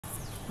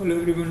Hello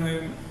everyone, I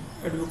am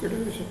Advocate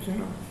of the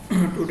section.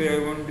 Today I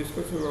want to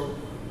discuss about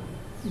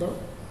the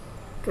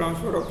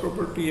transfer of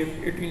property Act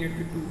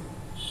 1882,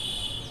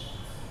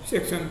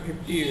 section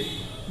 58,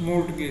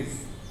 mortgage,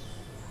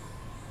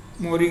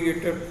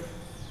 mortgator,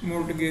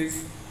 mortgage,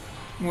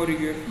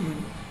 mortgage,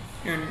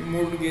 and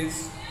mortgage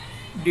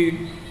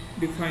deed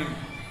defined.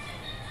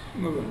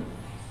 Number one,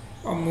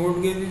 a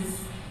mortgage is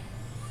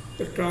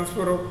the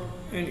transfer of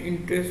an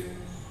interest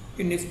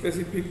in a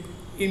specific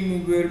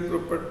immovable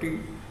property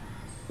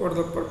for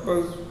the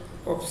purpose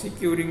of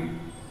securing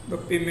the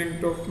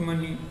payment of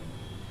money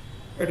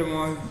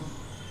advanced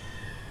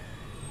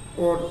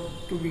or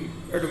to be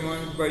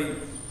advanced by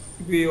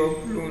way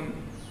of loan,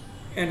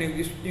 an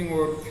existing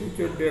or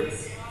future debt,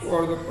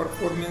 or the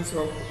performance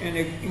of an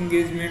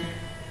engagement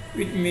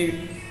which may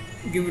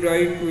give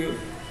rise to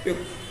a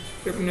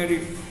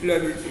pecuniary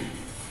liability.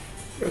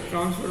 The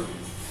transfer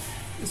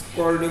is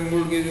called a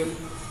mortgage.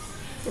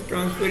 The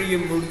transferee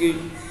a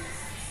mortgage,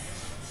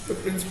 the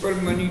principal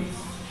money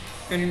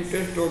and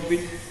interest of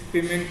which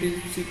payment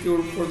is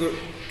secured for the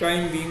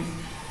time being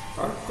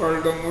are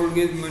called the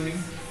mortgage money,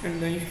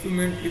 and the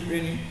instrument, if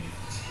any,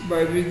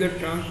 by which the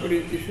transfer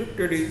is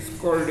effected is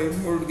called a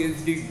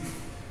mortgage deed.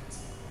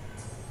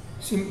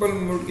 Simple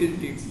mortgage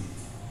deed.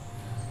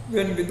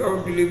 When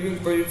without delivering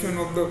possession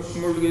of the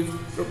mortgage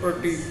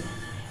property,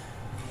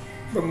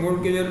 the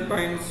mortgagor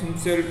binds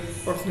himself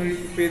personally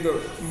to pay the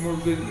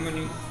mortgage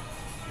money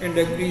and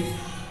agrees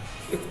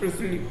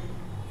expressly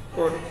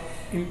or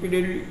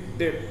implicitly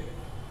that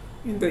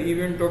in the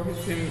event of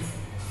his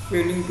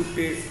failing to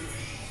pay,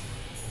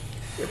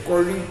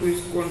 according to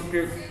his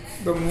contract,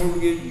 the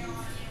mortgage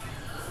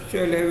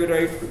shall have a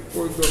right to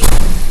cause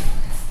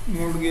the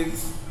mortgage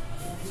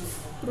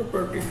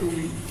property to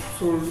be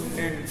sold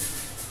and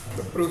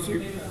the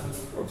proceeds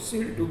of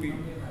sale to be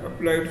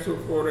applied so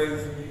far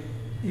as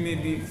may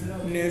be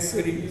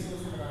necessary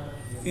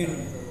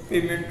in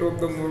payment of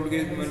the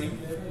mortgage money.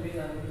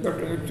 The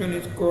transaction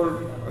is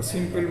called a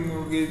simple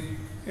mortgage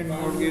and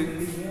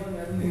mortgage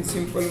in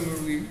simple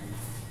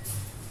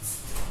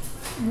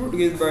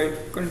mortgage by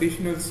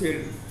conditional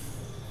sale,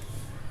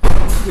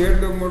 where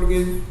the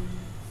mortgage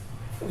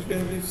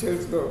ostensibly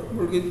sells the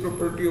mortgage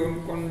property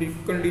on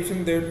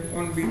condition that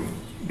on the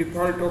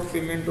default of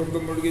payment of the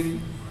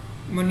mortgage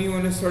money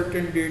on a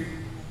certain date,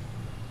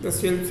 the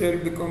sale shall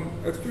become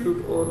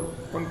absolute, or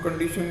on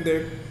condition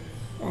that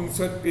on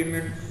such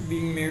payment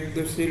being made,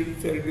 the sale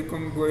shall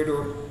become void,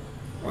 or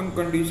on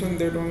condition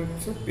that on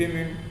such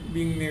payment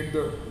being made,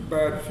 the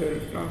buyer shall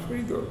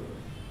transfer the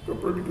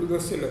property to the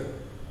seller.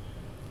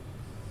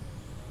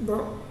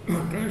 The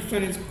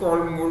transaction is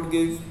called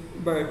mortgage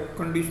by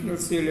conditional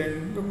sale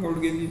and the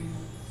mortgage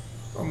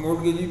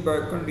by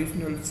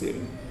conditional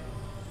sale,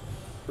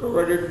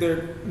 provided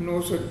that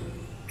no such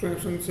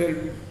transaction shall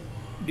be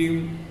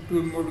deemed to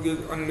a mortgage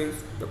unless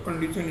the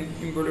condition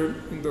is embodied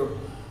in the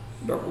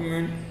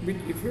document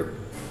with effect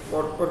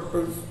or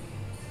purpose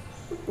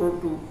or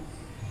to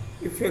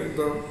effect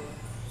the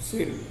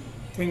sale.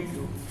 Thank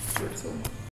you. That's all.